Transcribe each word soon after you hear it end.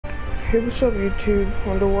Hey, what's up YouTube?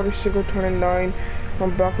 Underwater Singer 29.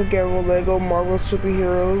 I'm back again with LEGO Marvel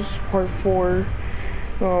Superheroes Part 4.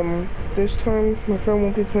 This time my friend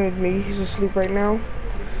won't be playing with me, he's asleep right now.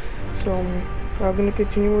 So I'm gonna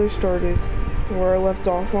continue where I started, where I left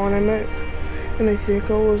off on it. And I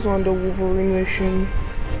think I was on the Wolverine mission.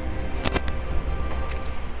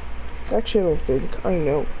 Actually, I don't think, I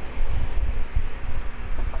know.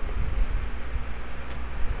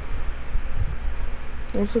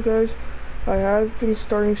 Also guys, I have been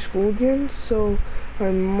starting school again, so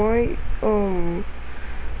I might,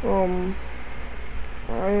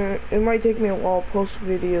 it might take me a while to post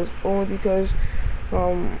videos, only because,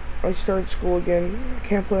 I started school again. I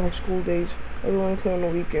can't play on school days. I only play on the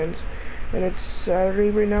weekends. And it's Saturday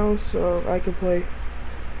right now, so I can play.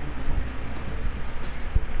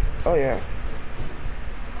 Oh yeah.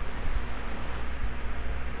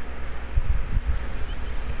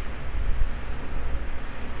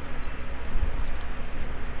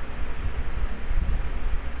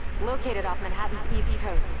 Located off Manhattan's East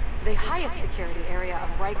Coast, the highest security area of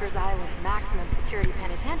Rikers Island Maximum Security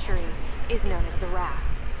Penitentiary is known as the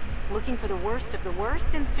Raft. Looking for the worst of the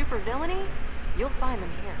worst in supervillainy? You'll find them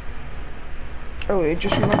here. Oh, it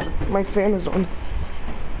just my fan is on.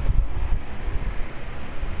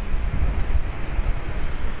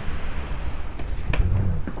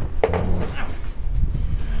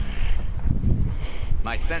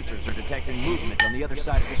 My sensors are detecting movement on the other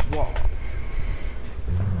side of this wall.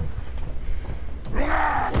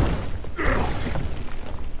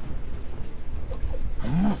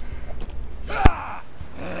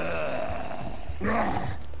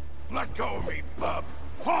 Let go of me, bub!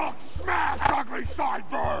 Hulk smash ugly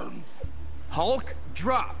sideburns! Hulk,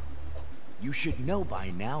 drop! You should know by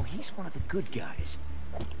now he's one of the good guys.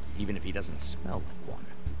 Even if he doesn't smell like one.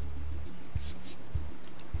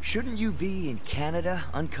 Shouldn't you be in Canada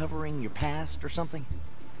uncovering your past or something?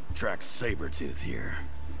 Track Sabretooth here.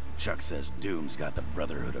 Chuck says Doom's got the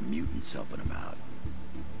Brotherhood of Mutants helping him out.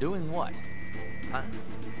 Doing what? Huh?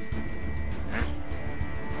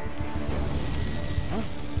 Huh?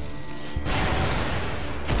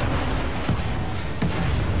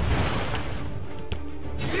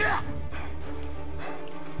 Yeah!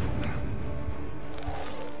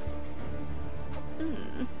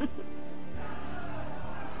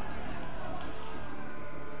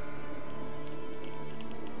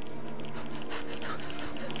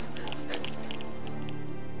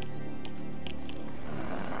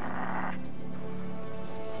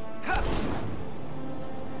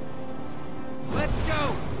 Let's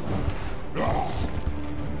go!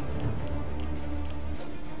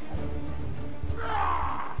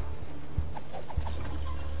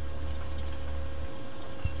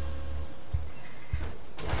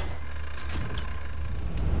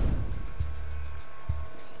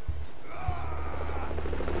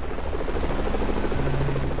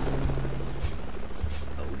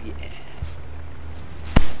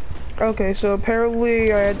 Okay, so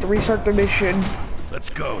apparently I had to restart the mission. Let's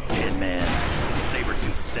go, Tin Man.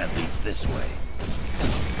 Sabretooth's set leads this way.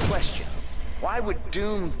 Question. Why would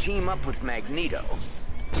Doom team up with Magneto?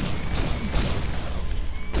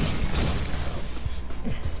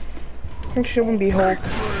 It shouldn't be Hulk.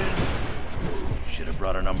 Should have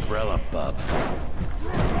brought an umbrella, bub.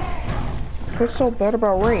 What's so bad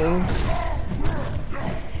about rain?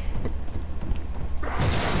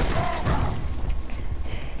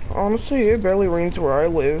 Honestly, it barely rains where I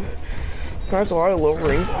live. That's why I love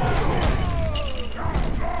rain.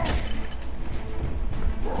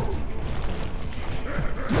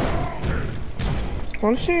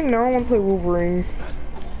 Honestly, now I want to play Wolverine.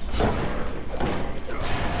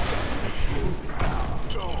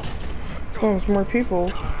 Oh, there's more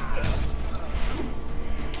people.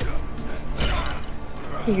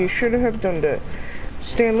 You shouldn't have done that.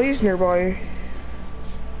 Stan Lee's nearby.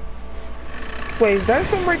 Wait, is that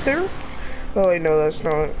him right there? Oh wait, no, that's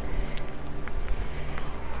not.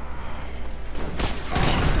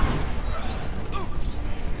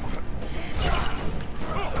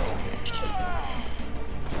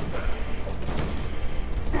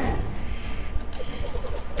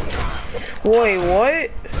 Wait, what?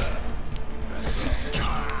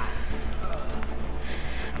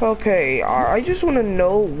 Okay, I just want to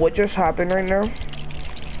know what just happened right now.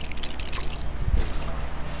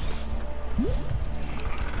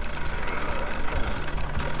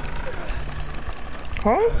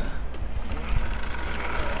 Huh?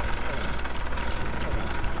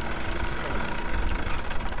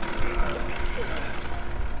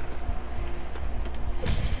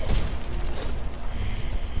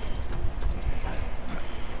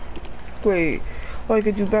 Wait, oh, I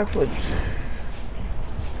could do backflips.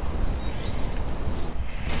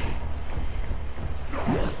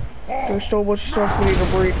 There's still a bunch of stuff we need to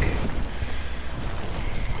break.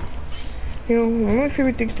 You know, one of my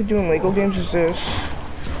favorite things to do in Lego games is this.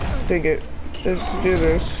 Dig it. Is to do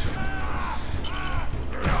this.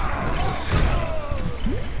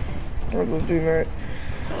 I love doing that.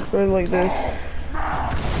 Right like this.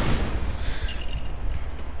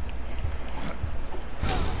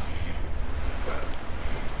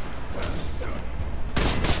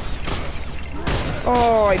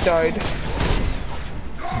 Oh, I died.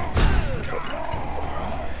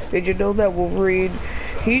 Did you know that Wolverine,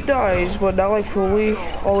 he dies, but not like fully.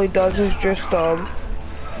 All he does is just,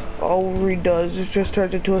 all Wolverine does is just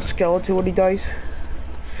turns into a skeleton when he dies.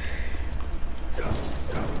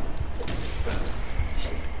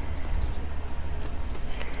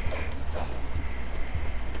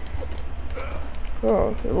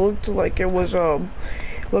 Oh, it looked like it was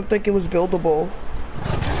buildable.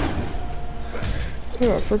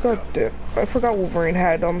 Yeah, I forgot Wolverine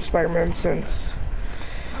had Spider-Man sense.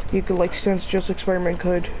 You could like sense just like Spider-Man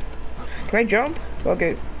could. Can I jump?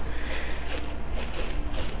 Okay.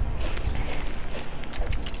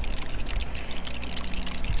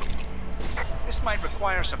 This might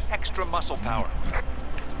require some extra muscle power.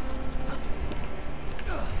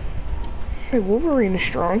 Hey, Wolverine is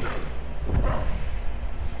strong.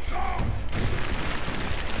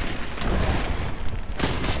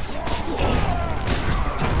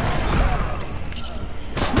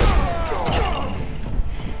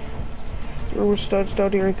 There were studs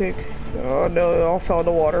down here, I think. Oh no, it all fell in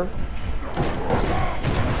the water.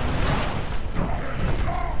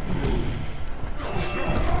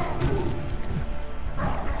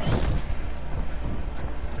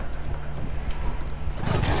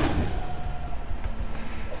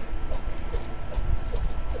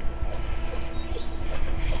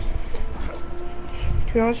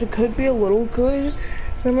 To be honest, it could be a little good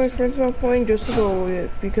that my friend's not playing, just a little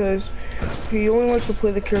bit, because he only wants to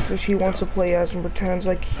play the characters he wants to play as and pretends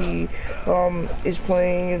like he is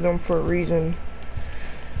playing them for a reason.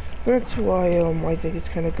 That's why I think it's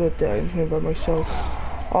kind of good that I'm playing by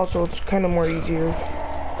myself. Also, it's kind of more easier.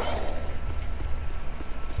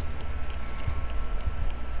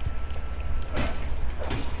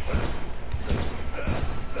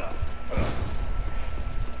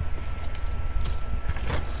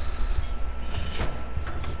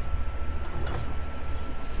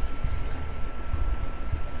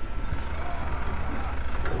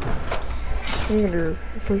 I wonder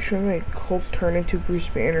if I should make Hulk turn into Bruce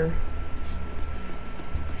Banner.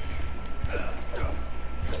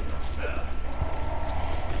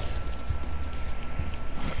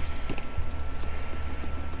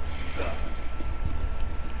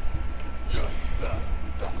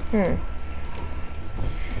 I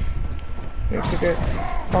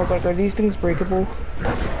was like, are these things breakable?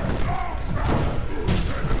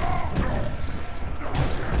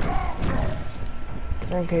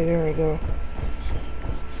 Okay, there we go.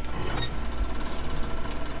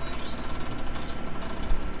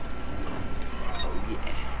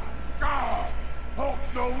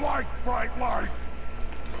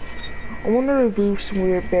 I wonder if Bruce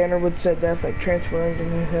Banner would said that if like transferring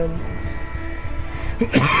into him.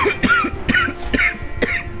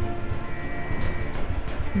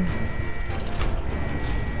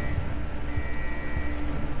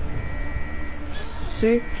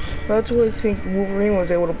 See, that's what I think Wolverine was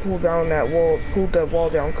able to pull down that wall, pulled that wall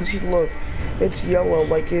down, because he look, it's yellow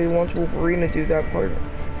like it wants Wolverine to do that part.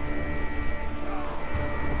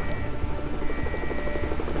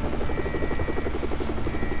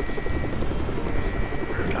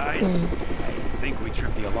 Guys, I think we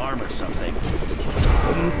tripped the alarm or something.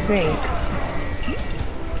 What do you think?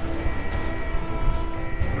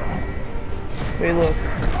 Wait, look.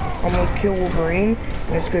 I'm gonna kill Wolverine,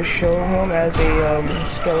 and it's gonna show him as a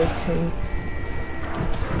skeleton.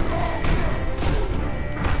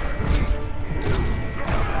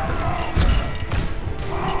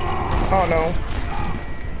 Oh no.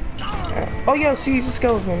 Oh yeah, see, he's a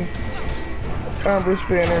skeleton. I'm Bruce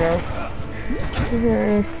Banner now.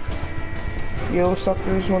 Yo,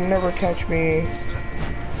 suckers will never catch me.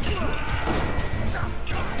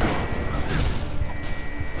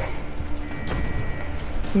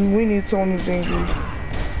 We need someone who's angry.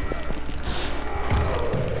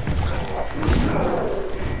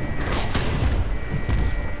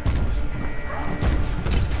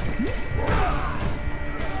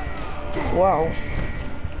 Wow.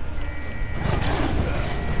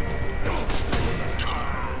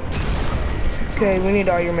 Okay, we need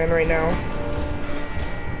Iron Man right now.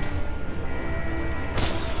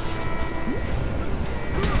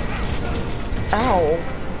 Ow.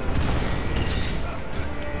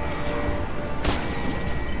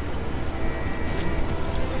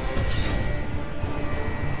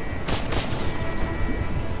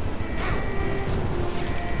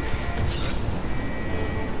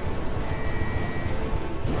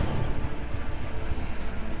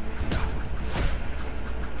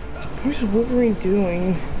 What's Wolverine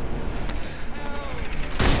doing?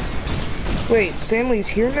 Wait, Stanley's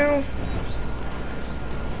here now?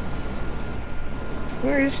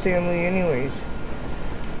 Where is Stanley anyways?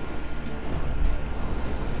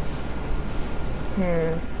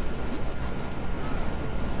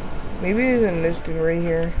 Maybe it's in this dude right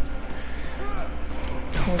here.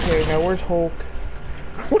 Okay, now where's Hulk?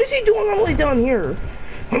 What is he doing all the way down here?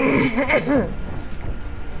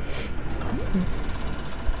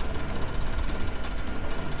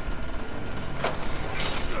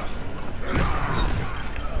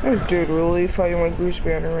 This dude really fighting like Bruce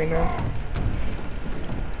Banner right now.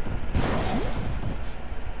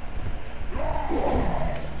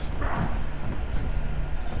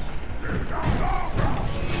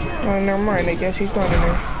 Oh, never mind. I guess he's not in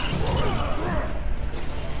there.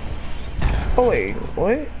 Oh wait,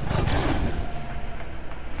 what?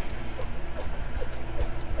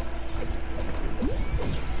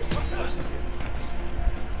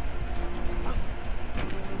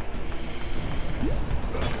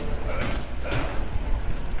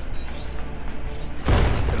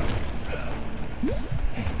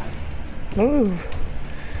 Move.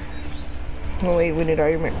 Oh wait, we need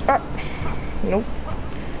Iron Man. Ah! Nope.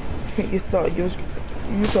 You thought I was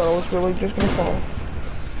really just gonna fall.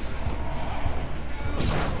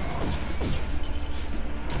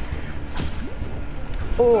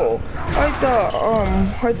 Oh,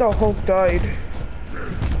 I thought Hulk died.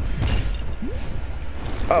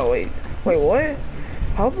 Oh wait, what?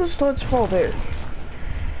 How did the studs fall there?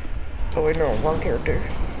 Oh wait, no, wrong character.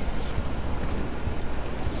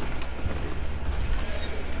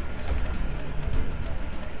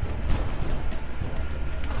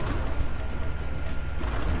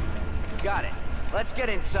 Got it. Let's get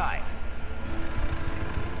inside.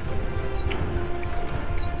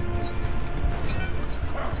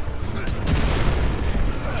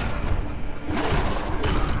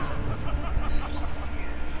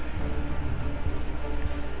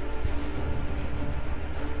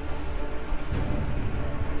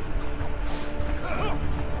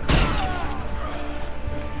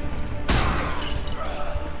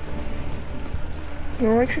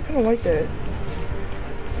 No, I actually kind of like that.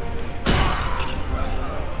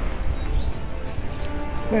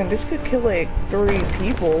 Man, this could kill like 3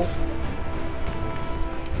 people.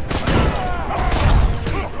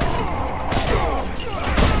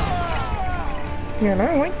 Man,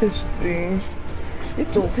 I like this thing.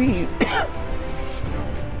 It's OP.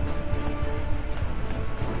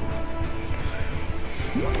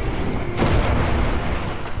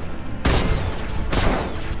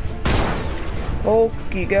 Oh,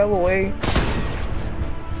 you get away.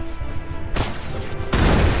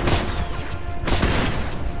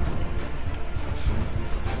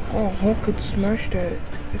 Oh, Hulk could smash that.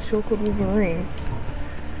 It's so good Wolverine.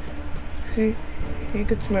 See? He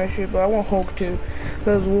could smash it, but I want Hulk to.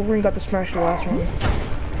 Because Wolverine got to smash the last one.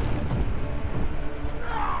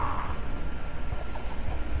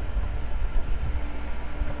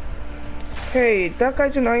 Hey, that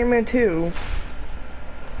guy's an Iron Man too.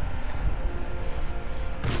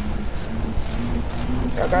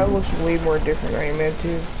 That guy looks way more different than Iron Man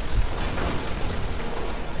too.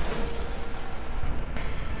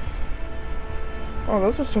 Oh,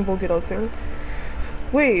 that's a simple get out there.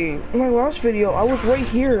 Wait, in my last video, I was right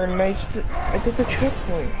here and I did the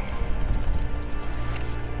checkpoint.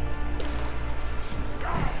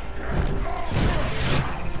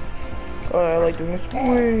 Oh, I like doing this.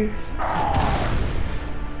 Wait.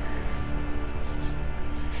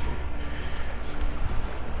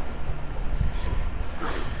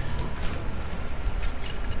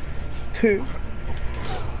 Dude,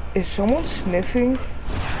 is someone sniffing?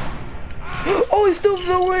 Oh, he's still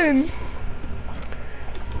villain!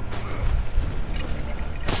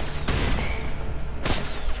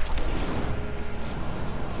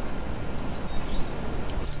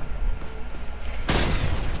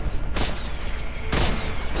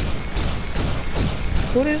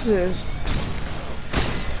 What is this?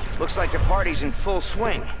 Looks like the party's in full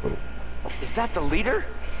swing. Is that the leader?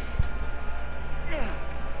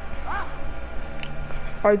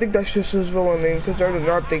 I think that's just his villain name, because I do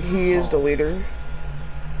not think he is the leader.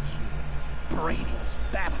 Brainless,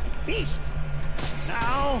 babbling beast.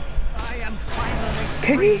 Now, I am finally.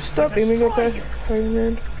 Can you stop aiming at that Iron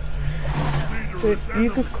Man? But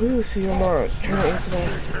you could clearly see him not trying to aim for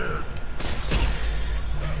that.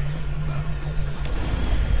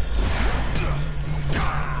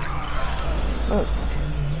 Oh.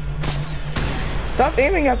 Stop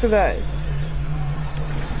aiming after that!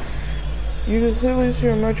 You can clearly see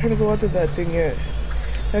I'm not trying to go after that thing yet.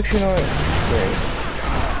 Actually, no. Right.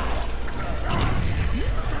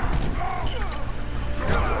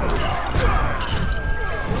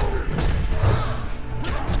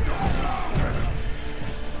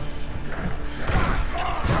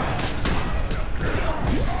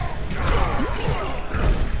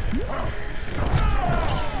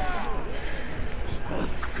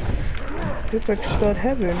 It's like stud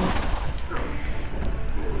heaven.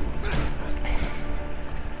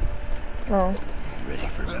 Oh. Ready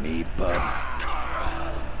for me, bub?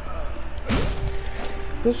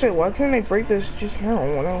 Let's say, why couldn't I break this just now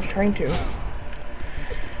when I was trying to?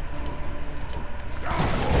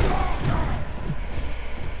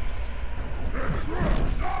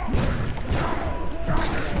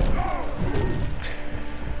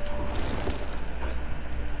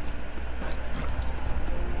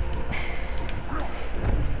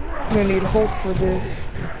 I'm gonna need Hulk for this.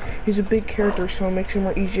 He's a big character, so it makes it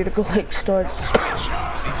more easier to collect studs. Needs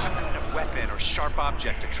some kind of weapon or sharp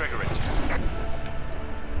object to trigger it.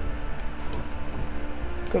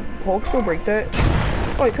 Could Hulk still break that?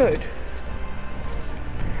 Oh, I could.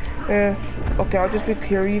 Okay, I'll just be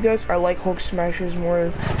clear, you guys. I like Hulk smashes more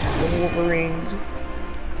than Wolverine's.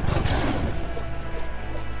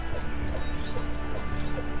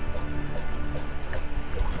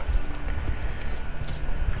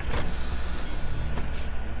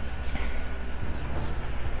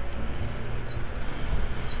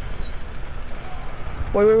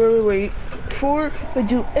 Wait. Before I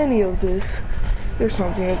do any of this, there's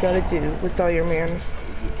something I gotta do with Iron Man.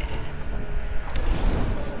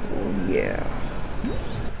 Oh, yeah.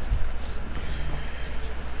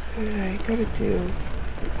 What I gotta do?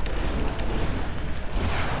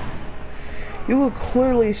 You will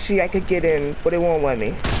clearly see I could get in, but it won't let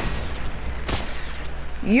me.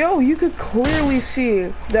 Yo, you could clearly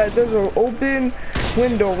see that there's an open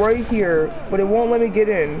window right here, but it won't let me get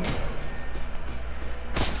in.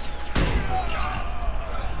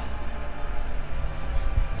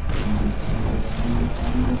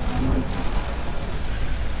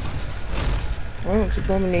 Oh, it's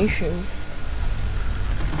Abomination.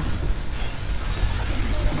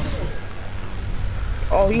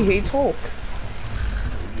 Oh, he hates Hulk.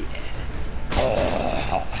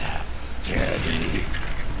 Teddy.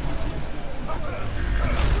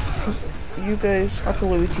 You guys, I can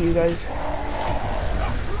leave it to you guys.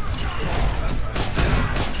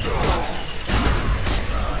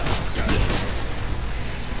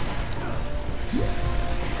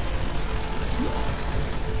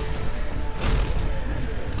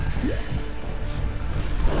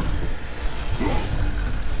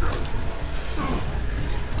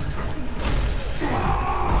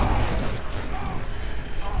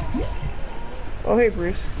 Oh, hey,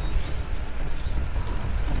 Bruce.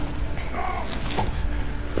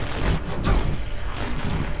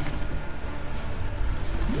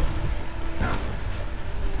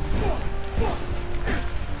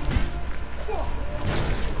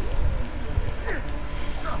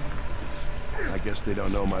 I guess they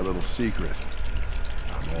don't know my little secret.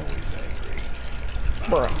 I'm always angry.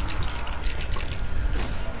 Bruh.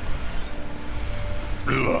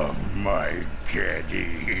 Love my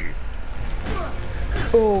daddy.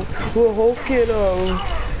 Oh, we'll Hulk it,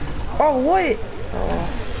 Oh, what?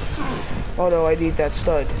 Oh no, I need that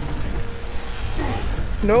stud.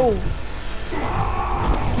 No.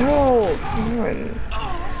 No. Come on.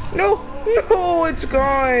 No, it's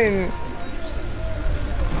gone.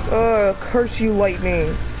 Curse you,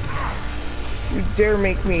 lightning. You dare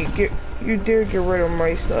make me you dare get rid of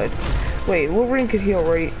my stud. Wait, Wolverine could heal,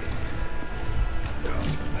 right?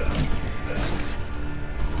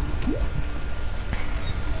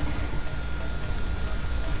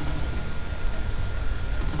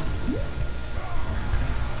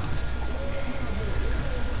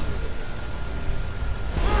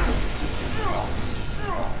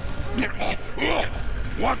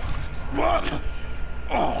 What?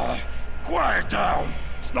 Oh, quiet down.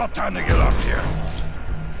 It's not time to get up here.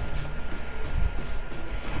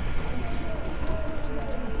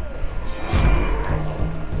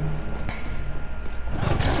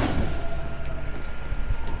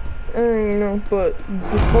 But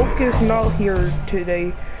Hulk is not here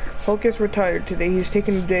today. Hulk is retired today. He's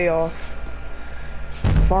taking a day off.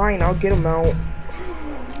 Fine, I'll get him out.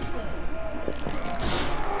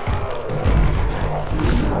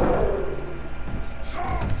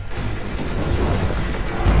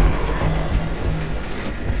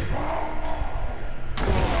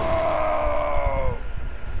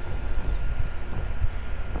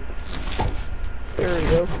 There we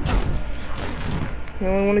go. He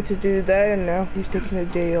only wanted to do that, and now he's taking a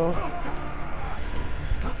day off.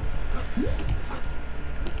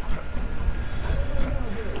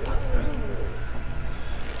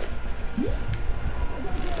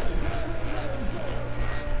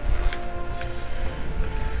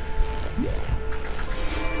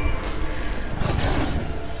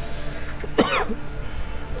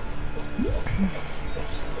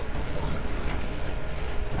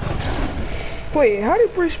 Wait, how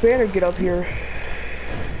did Bruce Banner get up here?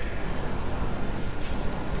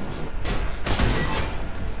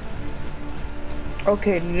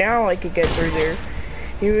 Okay, now I can get through there.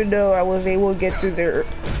 Even though I was able to get through there.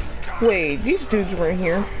 Wait, these dudes were in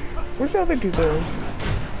here. Where's the other dude going?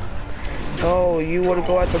 Oh, you want to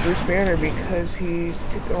go after Bruce Banner because he's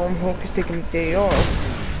taking a day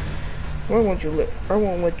off. I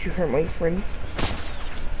won't let you hurt my friend.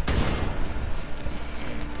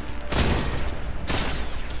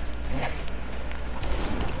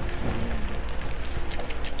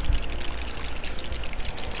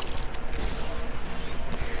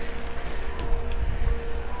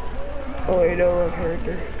 Oh, I know I've heard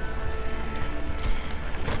her.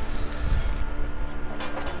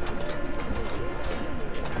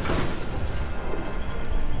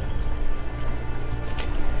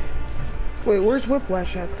 Wait, where's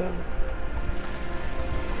Whiplash at though?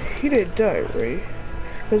 He didn't die, right?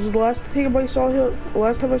 Because the last time I saw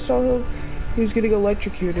him, he was getting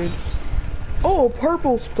electrocuted. Oh,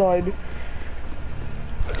 Purple died.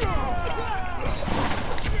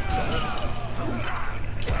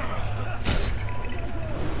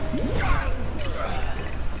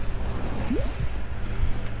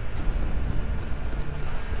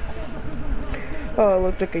 Oh, it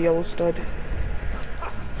looked like a yellow stud.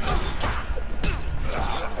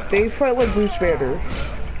 They fight like Bruce Banner.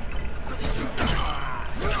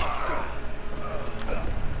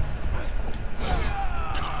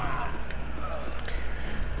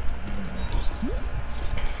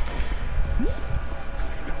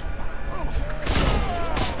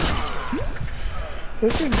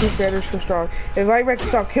 This is Bruce Banner so strong. If I can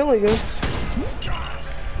stop killing him.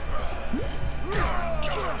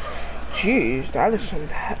 Jeez, that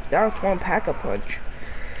was one pack-a-punch.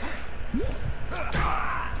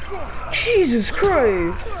 Jesus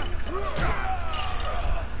Christ!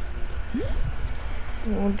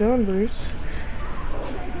 Well done, Bruce.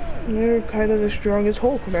 You're kind of the strongest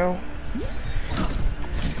Hulk now.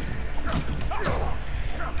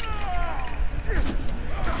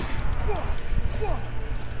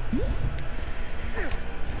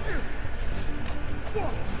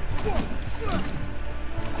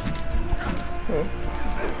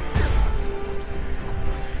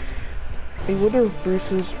 I wonder if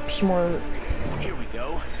Bruce is smart. Here we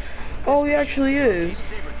go. Oh, he actually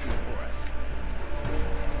is.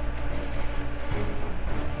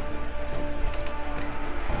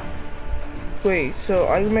 Wait, so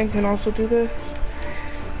Iron Man can also do this?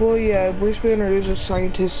 Well, yeah, Bruce Banner is a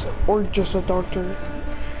scientist or just a doctor.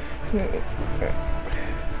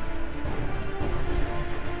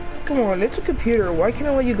 Come on, it's a computer. Why can't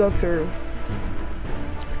I let you go through?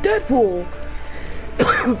 Deadpool!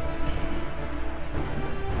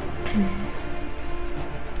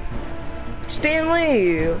 Stan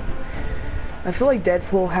Lee! I feel like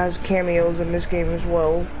Deadpool has cameos in this game as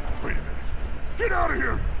well. Wait a minute. Get out of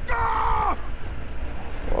here! Ah!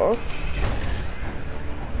 What?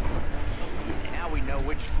 Now we know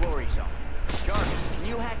which floor he's on. Jarvis, can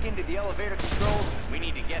you hack into the elevator controls? We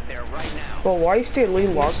need to get there right now. Well, why is Stan Lee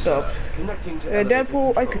locked up?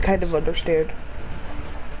 Deadpool, I could kind of understand.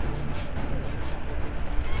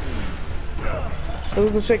 It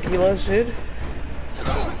looks like he loves it.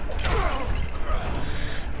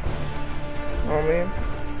 Oh man.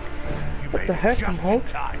 What the heck, I'm Hulk?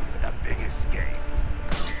 Time for the big escape.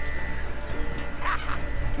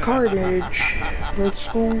 Carnage. Let's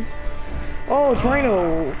go. Oh, it's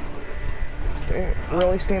Rhino.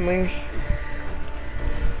 Really, Stan Lee?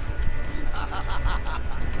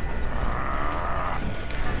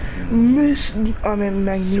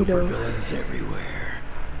 Magneto. Supervillains everywhere.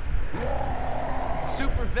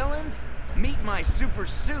 Supervillains? Meet my super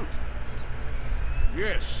suit.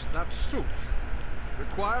 Yes, that suit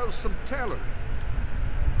requires some tailoring.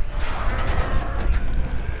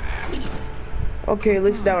 Okay, at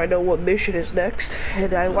least now I know what mission is next,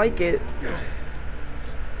 and I like it.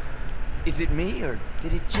 Is it me, or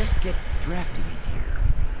did it just get drafty in here?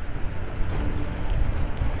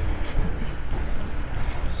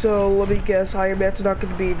 So, let me guess, Iron Man's not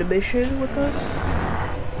going to be in the mission with us?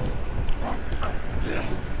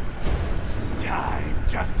 Time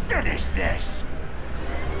to finish this.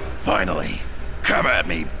 Finally, come at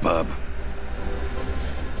me, bub.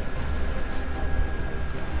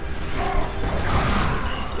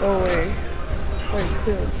 Oh wait.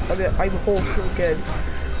 I'm Hulk again.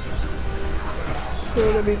 So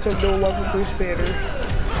that means I'm no longer Bruce Banner.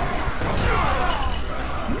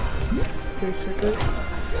 Wait a second.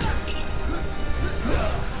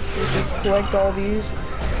 Let's just collect all these.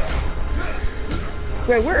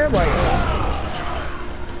 Wait, where am I?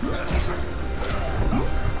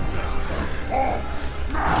 Dig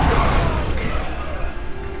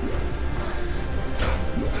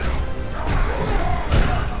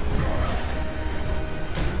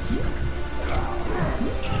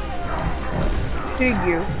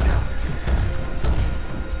you.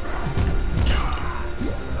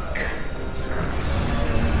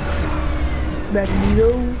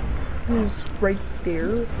 Magneto is right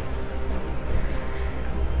there.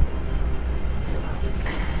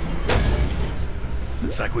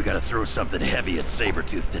 Looks like we gotta throw something heavy at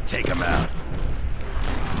Sabretooth to take him out.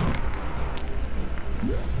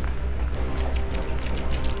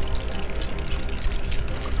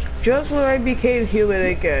 Just when I became human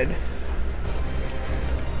again.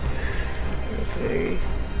 Let's see.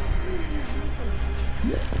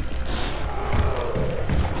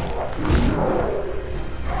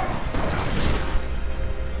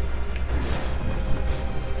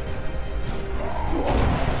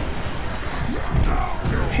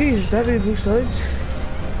 Jeez, that many blue studs.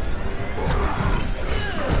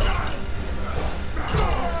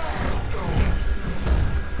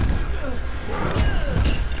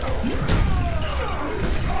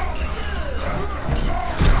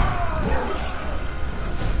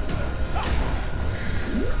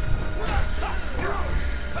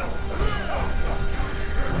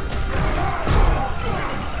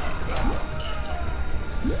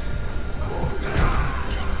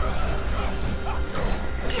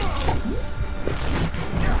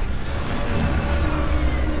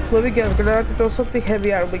 Let me guess, we're gonna have to throw something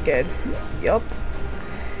heavy at him again. Yup.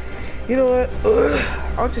 You know what? Ugh.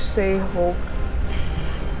 I'll just say Hulk.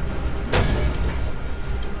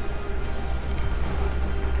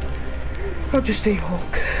 I'll just say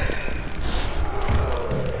Hulk.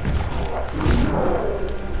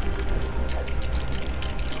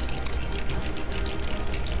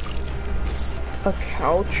 A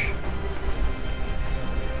couch?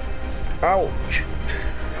 Ouch.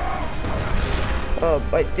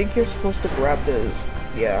 I think you're supposed to grab this.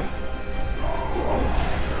 Yeah.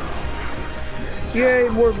 Yay,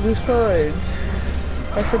 more blue studs.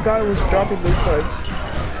 I forgot I was dropping blue studs.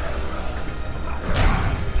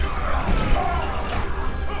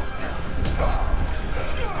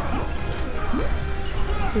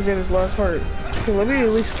 He's at his last heart. Okay, let me at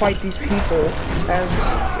least fight these people as...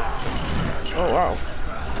 Oh, wow.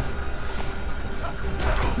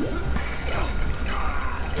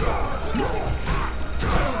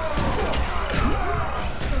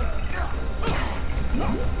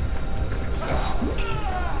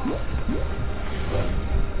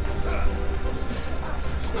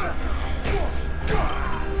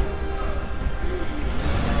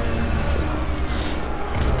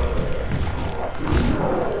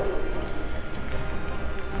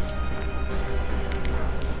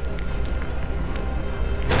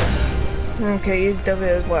 Okay, he's definitely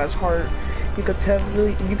at his last heart. You could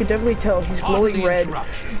definitely tell he's glowing red.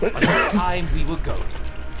 But it's time we will go.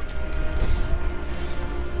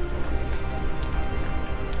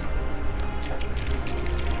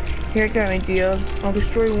 Here, I got an idea. I'll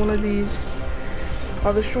destroy one of these.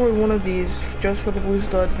 I'll destroy one of these just for the blue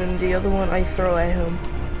stud, and the other one I throw at him.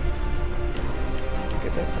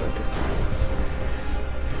 Get that stud.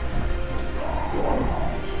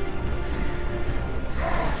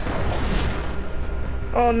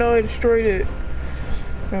 Oh no, I destroyed it.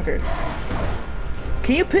 Okay.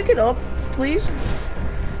 Can you pick it up, please?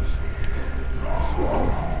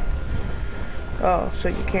 Oh, so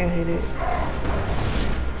you can't hit it.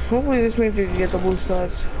 Hopefully this means you get the blue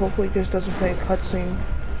studs. Hopefully this doesn't play a cutscene.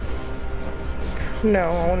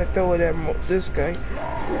 No, I want to throw it at this guy.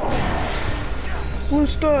 Blue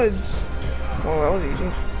studs! Oh, that was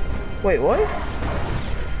easy. Wait, what?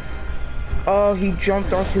 Oh, he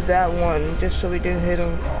jumped onto that one just so we didn't hit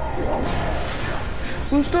him.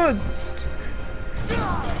 Blue studs!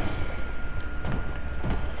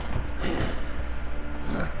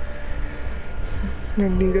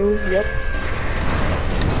 Magneto, yep.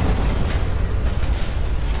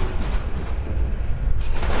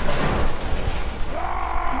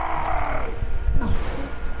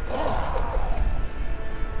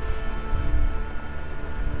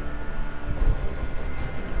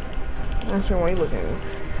 So why are you looking at me?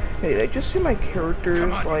 Hey, did I just see my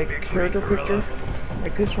character's like character picture?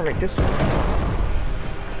 Like this one, like this one.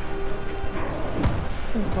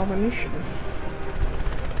 Oh, combination.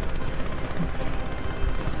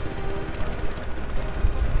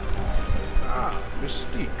 Ah,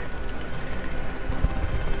 Mystique.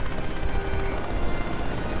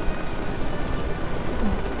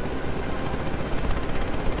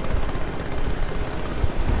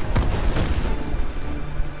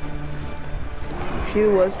 She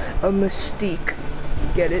was a Mystique.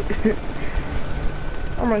 Get it?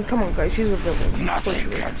 come on, guys. She's a villain. Nothing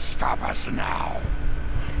can stop us now.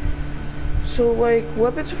 So, like,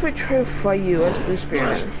 what happens if I try to fight you as Bruce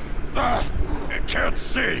Banner? I can't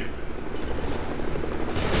see.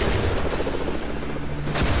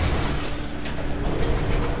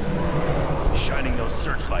 Shining those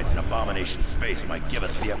searchlights in Abomination's space might give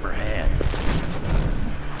us the upper hand.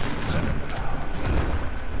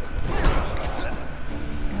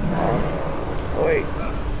 Oh, wait.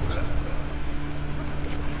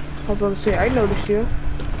 I was about to say, I noticed you.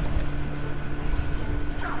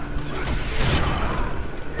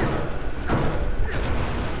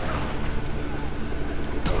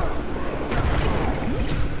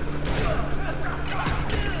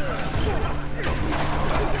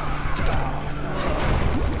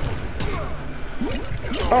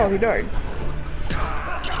 Oh, he died.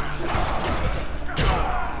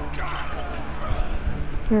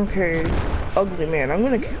 Okay, ugly man, I'm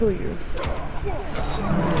gonna kill you.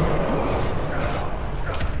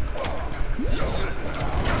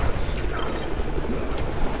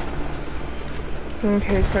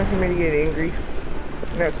 Okay, it's time for me to get angry.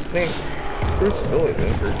 That's the thing. Bruce is always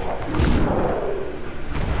angry.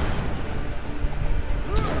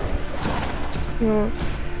 You know what?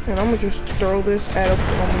 And I'm gonna just throw this at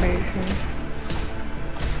Abomination.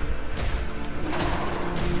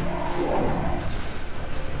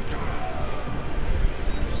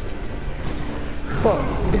 But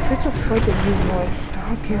if it's a fight that you want,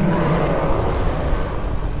 I'll give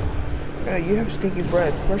you. You have stinky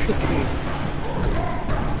breath. Brush your teeth.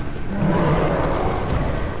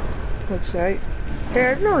 What's that? Hey,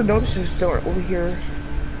 I've never noticed this door over here.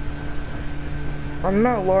 I'm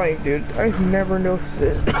not lying, dude. I've never noticed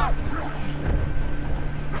this.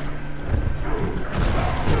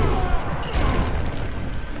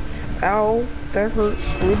 Ow, that hurts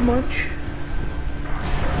so much.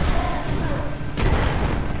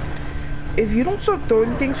 If you don't stop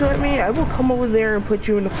throwing things at me, I will come over there and put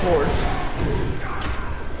you in the floor.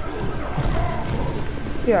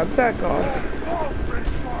 Yeah, back off.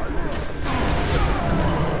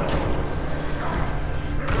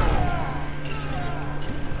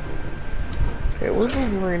 Okay, where's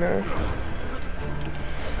Wolverine?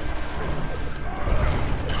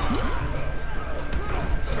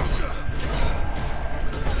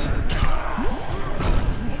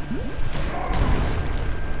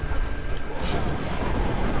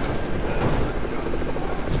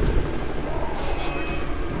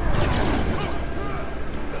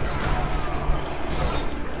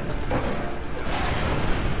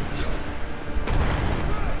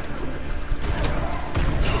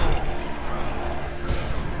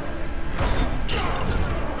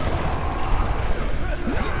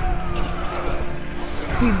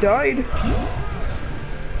 He died.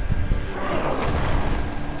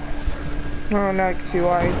 Oh, now I can see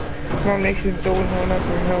why. Abomination's going on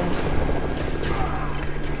after him.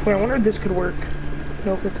 Wait, I wonder if this could work.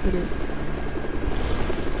 Nope, it couldn't.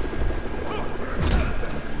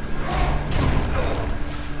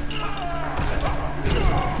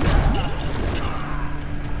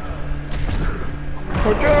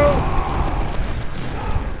 Watch out!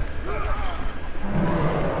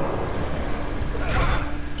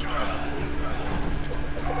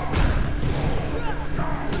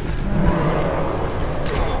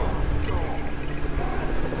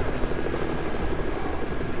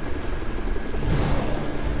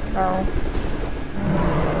 Ow.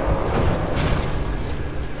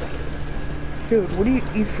 Dude, what do you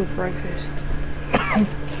eat for breakfast?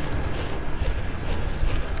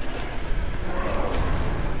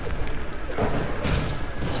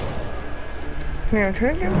 Man, I'm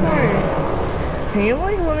trying to get my... Can you,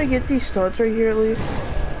 like, let me get these studs right here at least?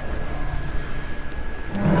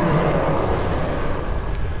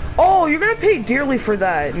 Oh, you're gonna pay dearly for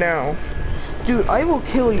that now. Dude, I will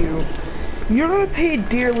kill you. You're gonna pay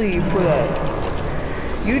dearly for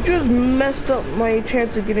that. You just messed up my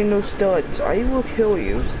chance of getting those studs. I will kill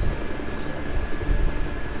you.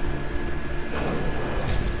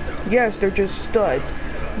 Yes, they're just studs,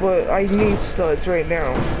 but I need studs right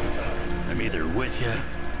now. I'm either with you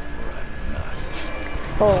or I'm not.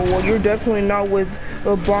 Oh, well, you're definitely not with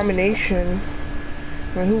Abomination.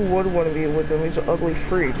 I mean, who would want to be with him? He's an ugly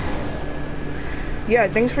freak. Yeah,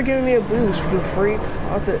 thanks for giving me a boost, you freak.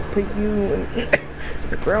 I'll have to put you in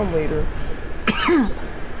the ground later.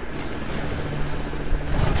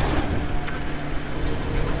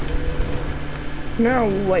 Now,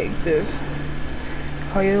 like this.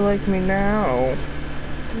 How you like me now?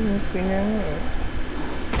 You like me now?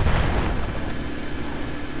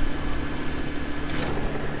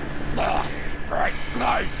 Bright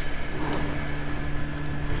light.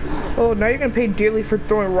 Oh, now you're gonna pay dearly for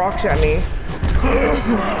throwing rocks at me.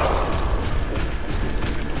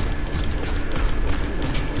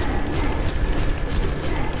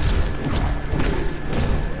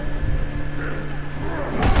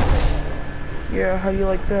 Yeah, how you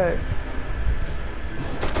like that?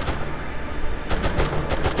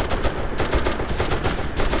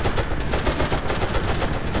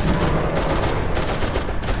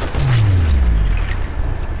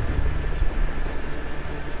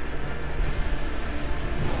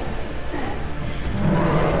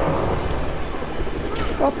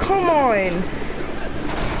 Oh, come on!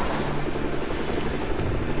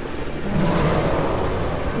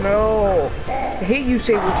 No! I hate you,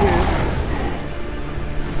 Sabretooth.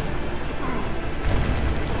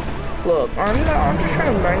 Look, I'm just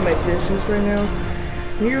trying to mind my business right now.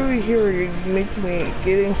 You're over here, you make me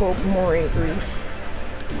getting more angry.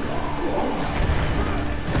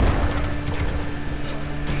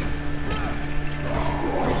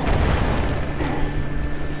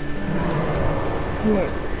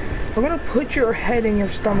 Look, I'm gonna put your head in your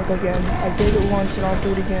stomach again. I did it once and I'll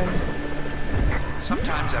do it again.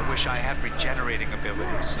 Sometimes I wish I had regenerating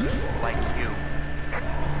abilities, like you.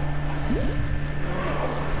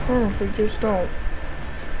 We just don't.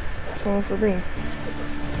 It's only for me.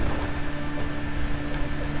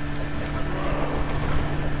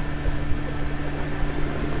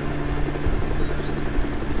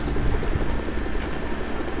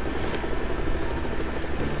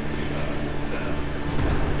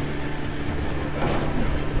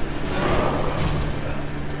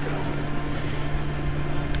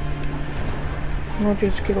 I'll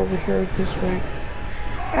just get over here this way.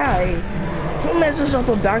 Hey, who messes up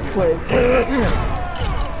a backflip?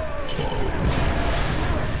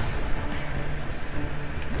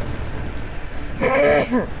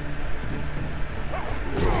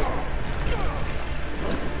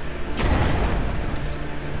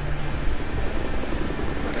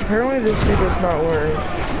 Apparently this thing does not work.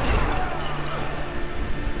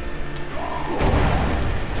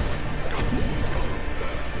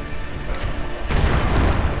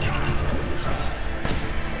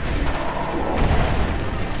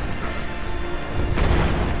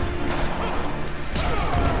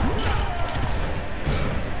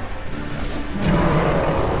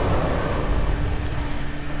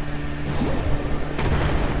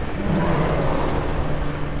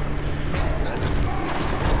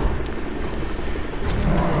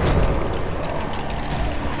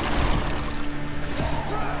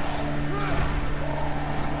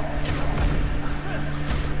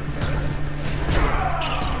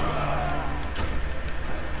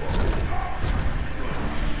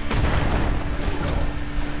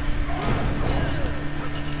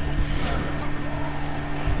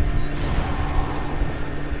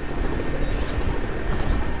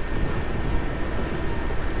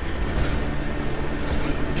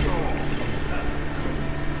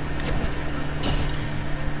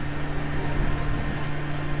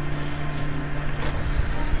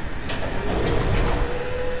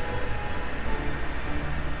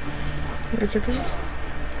 It's okay.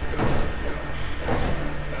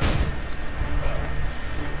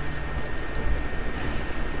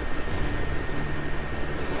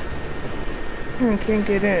 I can't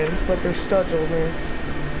get in, but there's studs over there.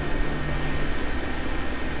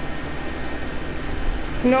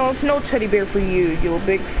 No teddy bear for you, you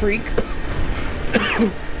big freak.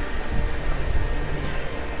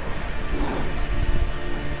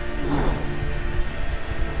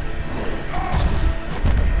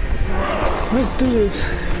 Let's do this.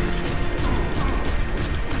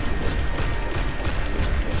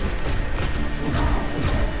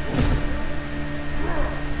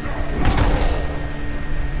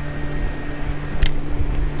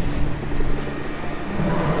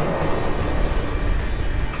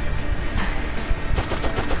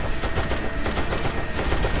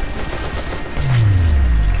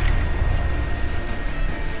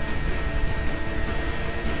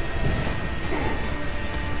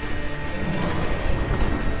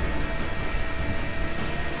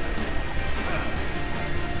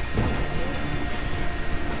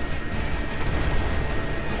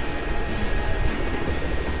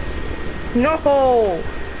 No! Oh,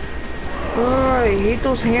 I hate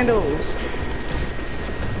those handles.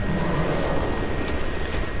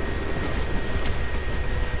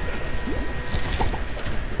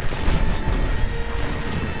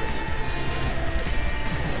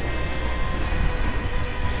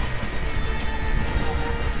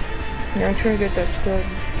 Yeah, I'm trying to get that stud.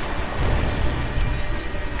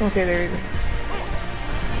 Okay, there you go.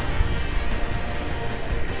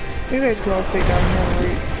 You guys can all stay down here and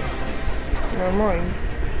wait. Never mind.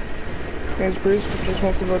 There's Bruce, but just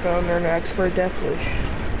wants to go down there and ask for a death wish.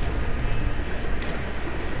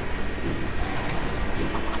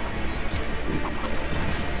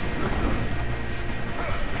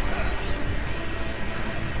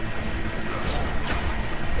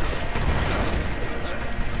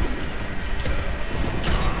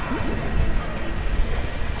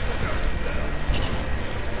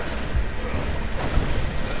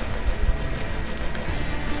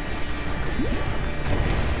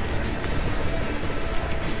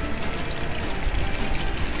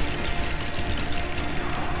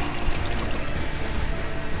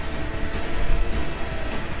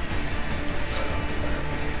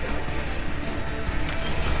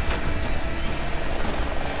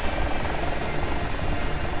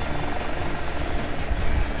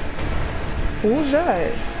 What was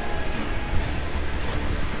that?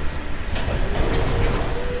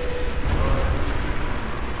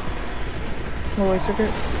 Oh, wait a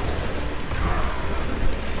second.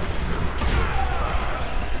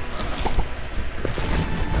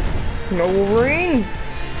 No, Wolverine!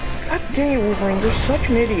 God dang it, Wolverine, you're such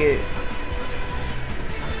an idiot.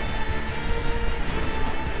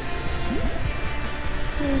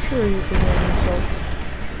 I'm sure he can handle himself.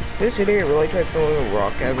 This idiot really tried throwing a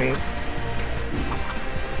rock at me.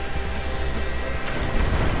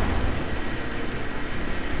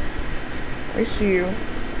 I see you.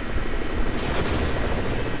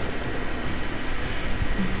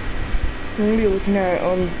 I'm gonna be looking at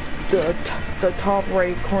the top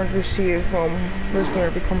right corner to see if this guy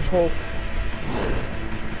becomes Hulk.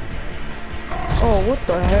 Oh, what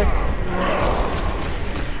the heck?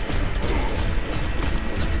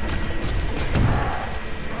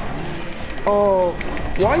 Oh,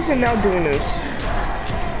 why is it now doing this?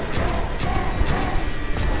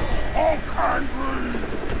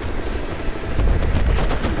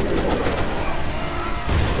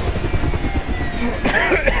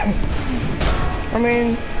 I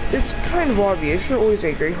mean, it's kind of obvious. You're always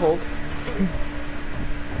angry, Hulk.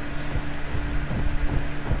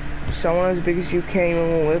 Someone as big as you can't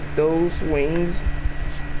even lift those wings.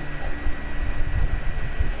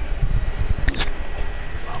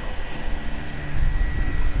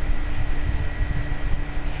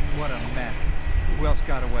 What a mess. Who else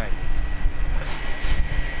got away?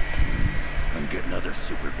 I'm getting other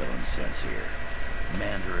supervillain sense here.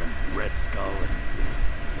 Mandarin, Red Skull, and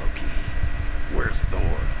Loki. Where's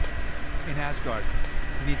Thor? In Asgard.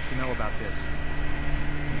 He needs to know about this.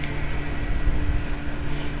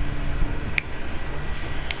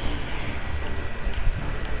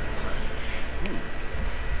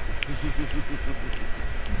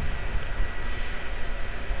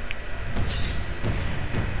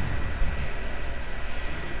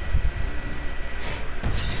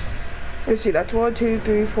 Let's see, that's 1, 2,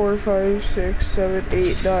 3, 4, 5, 6, 7,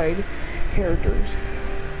 8, 9 characters.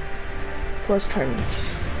 Plus 10.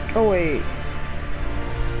 Oh wait.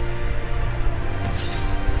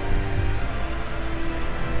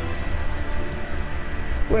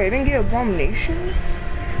 Wait, I didn't get Abomination?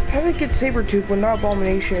 How did I get Sabretooth but not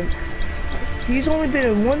Abomination? He's only been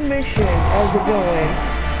in one mission as a villain.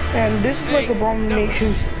 And this is like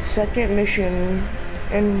Abomination's second mission.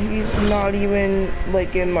 And he's not even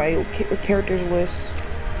like in my characters list.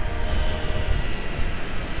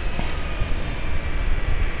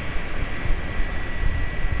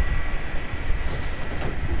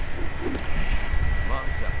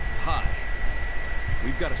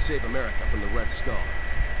 We've got to save America from the Red Skull.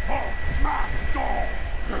 Hulk smash skull!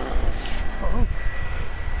 Huh?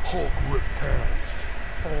 Hulk rip pants.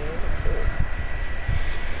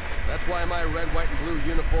 That's why my red, white, and blue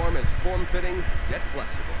uniform is form-fitting, yet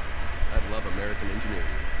flexible. I love American engineering.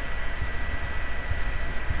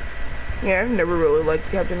 Yeah, I've never really liked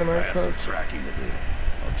Captain America. I have some tracking to do.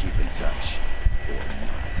 I'll keep in touch. Or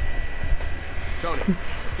not. Tony,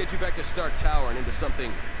 let's get you back to Stark Tower and into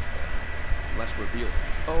something less revealing.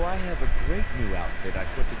 Oh, I have a great new outfit I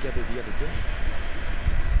put together the other day.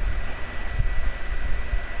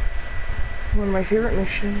 One of my favorite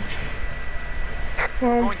missions.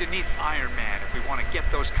 We're going to need Iron Man if we want to get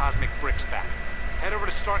those cosmic bricks back. Head over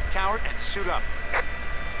to Stark Tower and suit up.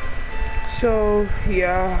 So,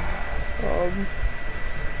 yeah.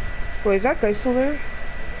 Wait, is that guy still there?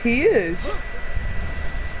 He is.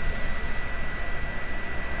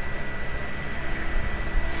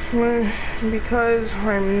 Because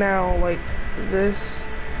I'm now like this.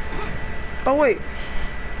 Oh wait.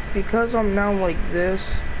 Because I'm now like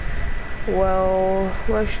this. Well,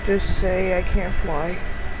 let's just say I can't fly.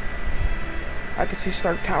 I can see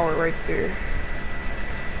Stark Tower right there.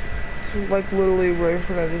 It's like literally right in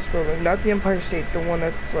front of this building. Not the Empire State, the one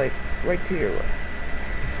that's like right to your left.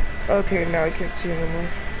 Okay, now I can't see anymore.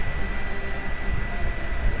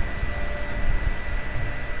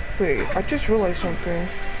 Wait, I just realized something.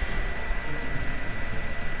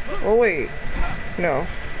 Oh wait, no.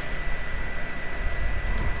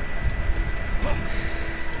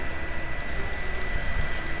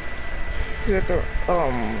 You got the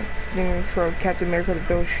thing for Captain America to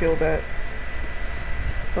throw a shield at.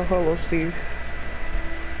 Oh, hello, Steve.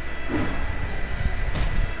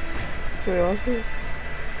 Wait, also,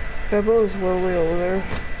 that boat is literally over there.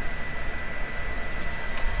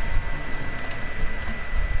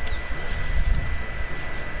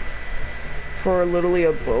 For literally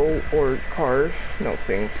a boat or car, no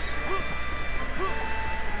thanks.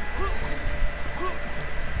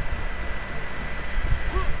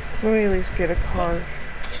 Let me at least get a car.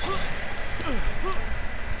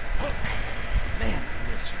 Man,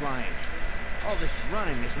 I miss flying. All this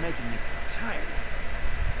running is making me tired.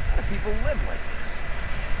 How do people live like this?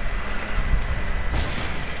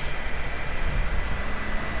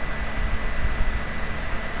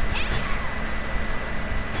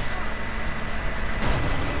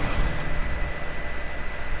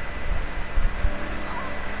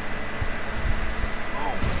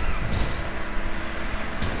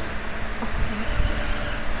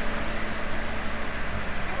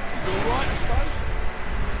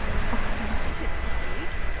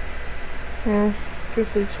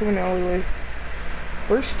 Just leads to an alleyway.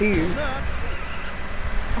 Where's Steve?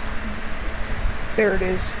 There it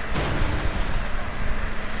is.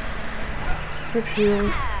 Good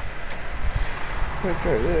shield. Let's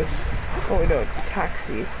try this. Oh wait, no,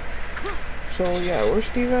 taxi. So yeah, where's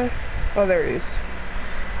Steve at? Oh, there he is.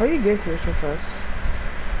 How do you get here so fast?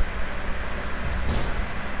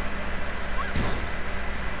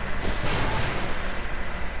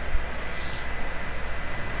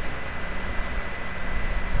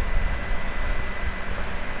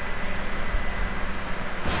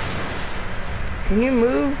 Can you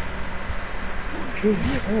move?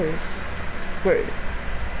 Jesus Christ. Wait.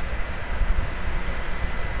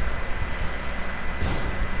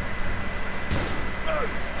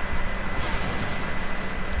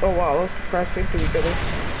 Oh wow, let's crash into each other.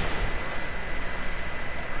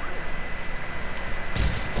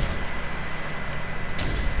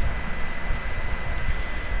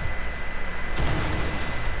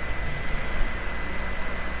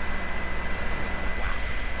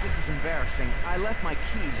 Embarrassing. I left my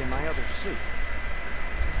keys in my other suit.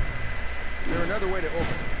 Is there another way to open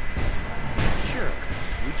it? Sure.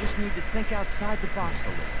 We just need to think outside the box a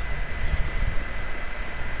little.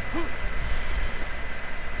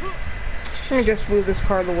 Let me just move this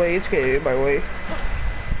car out of the way. It's getting in my way.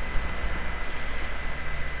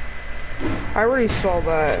 I already saw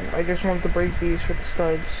that. I just wanted to break these for the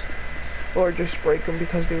studs. Or just break them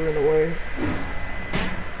because they were in the way.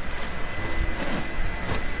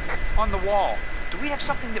 On the wall, do we have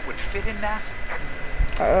something that would fit in that?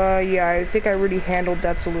 Yeah, I think I already handled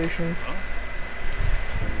that solution. Huh?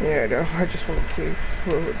 Yeah, no, I just wanted to see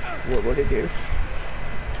what would it do.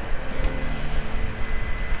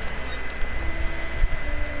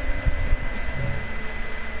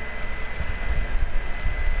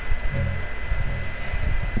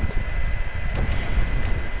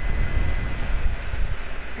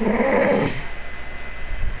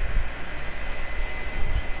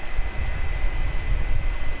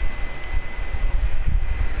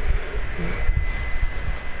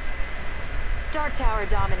 Stark Tower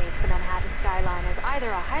dominates the Manhattan skyline as either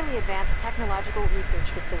a highly advanced technological research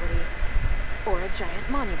facility or a giant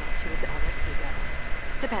monument to its owner's ego.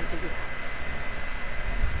 Depends who you ask.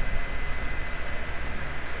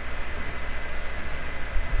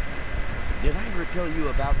 Did I ever tell you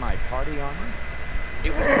about my party armor?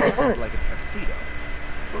 It was designed like a tuxedo,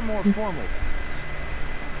 for more formal ones.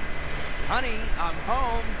 Honey, I'm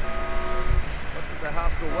home. What's with the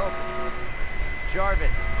hostile welcome?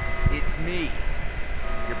 Jarvis, it's me.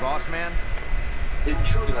 Your boss man?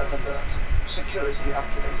 Intruder alert. Security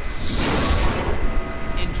activated.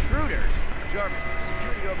 Intruders? Jarvis,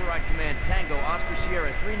 Security Override Command Tango, Oscar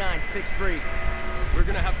Sierra 3963. We're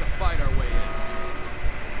gonna have to fight our way in.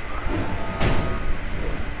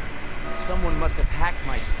 Someone must have hacked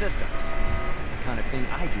my systems. It's the kind of thing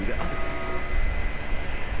I do to other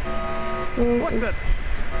people. What the...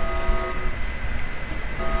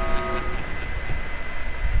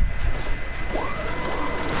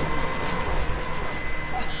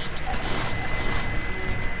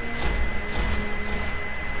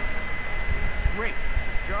 Great.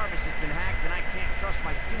 Jarvis has been hacked and I can't trust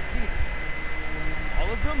my suits either. All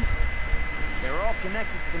of them? They're all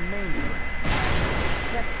connected to the mainframe.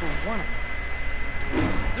 Except for one of them.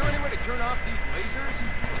 Is there any way to turn off these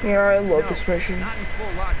lasers? Yeah, I love No, this mission. not in full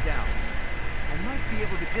lockdown. I might be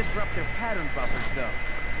able to disrupt their pattern buffers, though.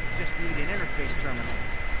 Just need an interface terminal.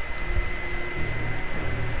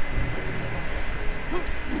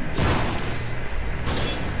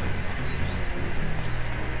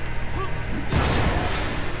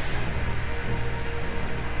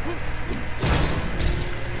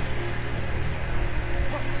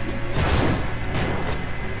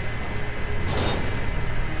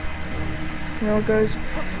 You know, guys,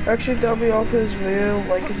 actually that'll be all for this video.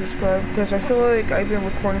 Like and subscribe, because I feel like I've been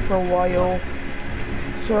recording for a while.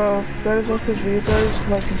 So that is all for this video, guys.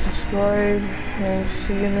 Like and subscribe, and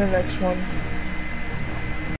see you in the next one.